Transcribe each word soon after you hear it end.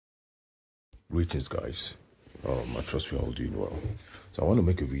Greetings guys, I trust we're all doing well. So I want to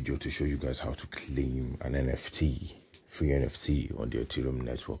make a video to show you guys how to claim an NFT, free NFT on the Ethereum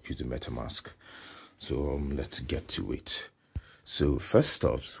network using MetaMask. So let's get to it. So first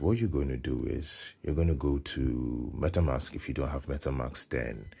off, what you're going to do is you're going to go to MetaMask. If you don't have MetaMask,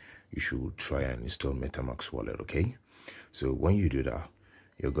 then you should try and install MetaMask wallet, okay? So when you do that,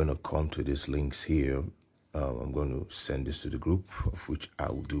 you're going to come to these links here. I'm going to send this to the group, of which I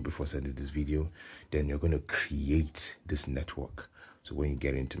will do before sending this video. Then you're going to create this network. So when you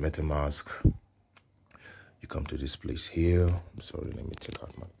get into MetaMask, you come to this place here. I'm sorry, let me take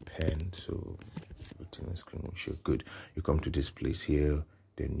out my pen so everything on the screen will show good. You come to this place here,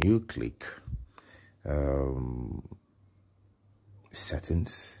 then you click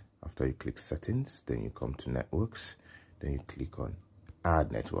settings. After you click settings, then you come to networks, then you click on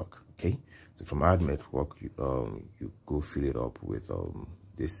add network. Okay, so from add network, you go fill it up with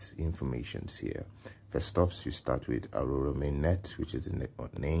this information here. First off, you start with Aurora Mainnet, which is the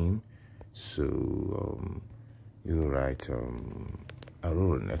network name. So you write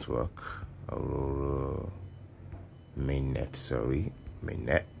Aurora network, Aurora Mainnet,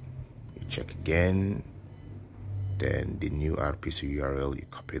 Mainnet. You check again, then the new RPC URL, you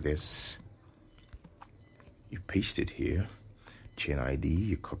copy this, you paste it here. Chain ID,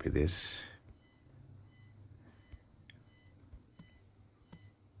 you copy this,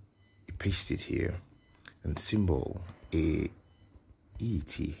 you paste it here, and symbol AETH,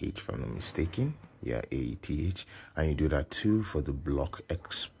 if I'm not mistaken. Yeah, AETH, and you do that too for the block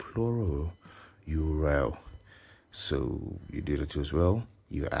explorer URL. So you do that too as well,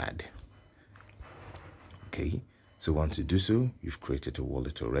 you add. Okay, so once you do so, you've created a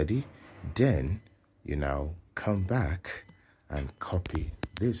wallet already. Then you now come back and copy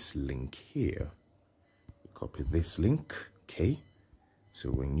this link here. You copy this link, okay? So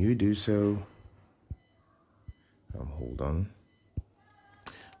when you do so, hold on.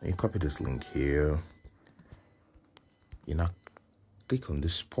 And you copy this link here. You now click on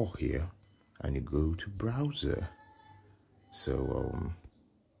this spot here, and you go to browser. So open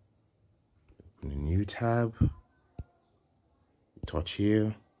a new tab. You touch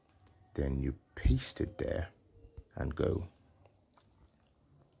here, then you paste it there, and go.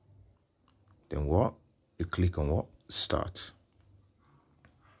 Then what? You click on what? Start.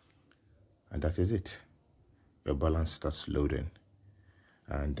 And that is it. Your balance starts loading.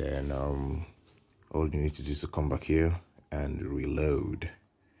 And then all you need to do is to come back here and reload.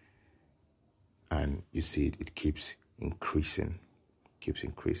 And you see it keeps increasing. Keeps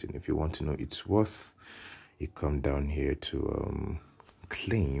increasing. If you want to know its worth, you come down here to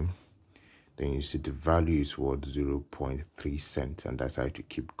claim. Then you see the value is worth 0.3 cents, and that's how to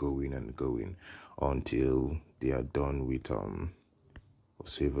keep going and going until they are done with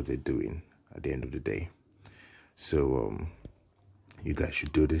whatever they're doing at the end of the day. So you guys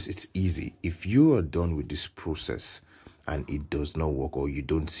should do this. It's easy. If you are done with this process and it does not work, or you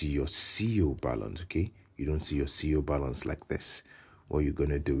don't see your CO balance, okay, you don't see your CO balance like this, what you're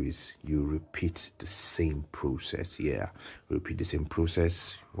gonna do is you repeat the same process. Yeah, repeat the same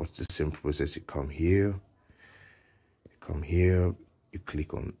process. What's the same process? You come here, you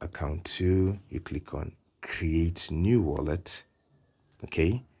click on account 2, you click on create new wallet.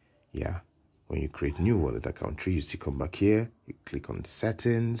 Okay, yeah, when you create new wallet, account 3, you see come back here, you click on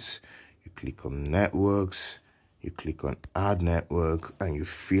settings, you click on networks, you click on add network, and you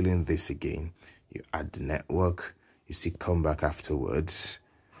fill in this again. You add the network. You see come back afterwards,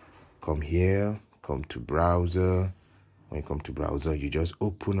 come here, come to browser. When you come to browser, you just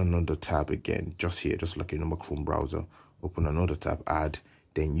open another tab again, just here, just like a normal Chrome browser. Open another tab, add,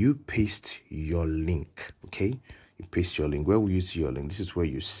 then you paste your link. Okay, you paste your link. Where will you see your link? This is where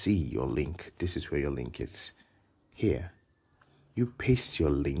you see your link. This is where your link is, here. You paste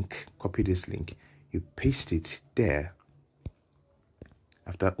your link, copy this link, you paste it there.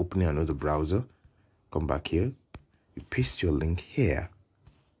 After opening another browser, come back here, you paste your link here.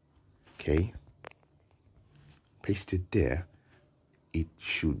 Okay, paste it there. It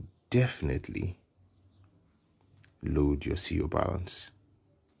should definitely load your CO balance.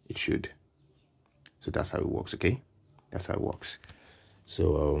 It should. So that's how it works. Okay, that's how it works.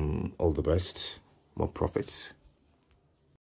 So all the best, more profits.